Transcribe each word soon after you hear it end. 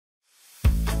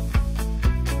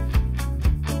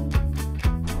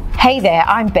Hey there,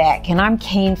 I'm Beck and I'm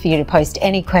keen for you to post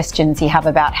any questions you have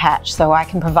about Hatch so I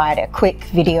can provide a quick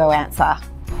video answer.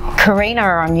 Karina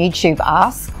on YouTube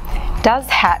asks, does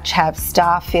Hatch have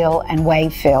star fill and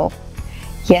wave fill?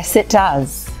 Yes, it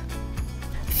does.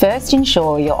 First,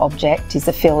 ensure your object is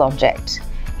a fill object.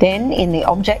 Then in the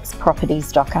Objects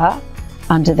Properties docker,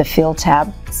 under the Fill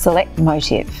tab, select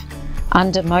Motive.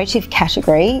 Under Motive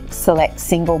category, select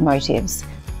Single Motives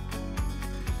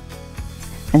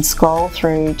and scroll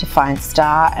through to find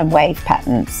star and wave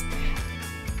patterns,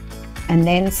 and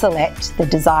then select the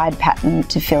desired pattern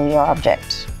to fill your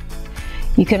object.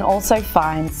 You can also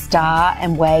find star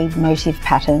and wave motive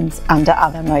patterns under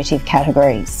other motive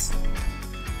categories.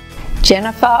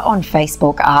 Jennifer on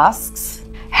Facebook asks,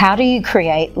 how do you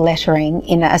create lettering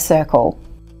in a circle?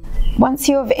 Once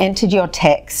you have entered your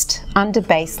text, under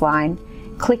baseline,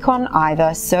 click on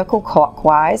either circle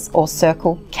clockwise or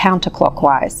circle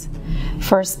counterclockwise.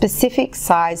 For a specific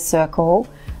size circle,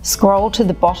 scroll to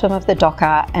the bottom of the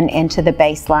docker and enter the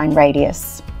baseline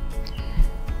radius.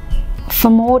 For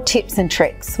more tips and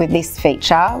tricks with this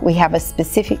feature, we have a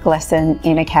specific lesson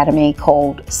in Academy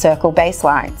called Circle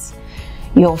Baselines.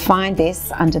 You'll find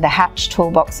this under the Hatch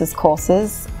Toolboxes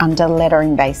courses under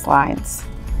Lettering Baselines.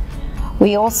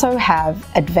 We also have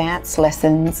advanced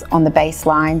lessons on the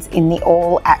baselines in the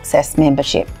All Access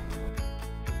membership.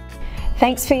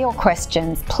 Thanks for your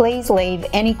questions. Please leave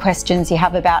any questions you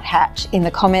have about Hatch in the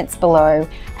comments below,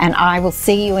 and I will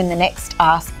see you in the next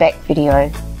Ask Beck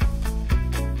video.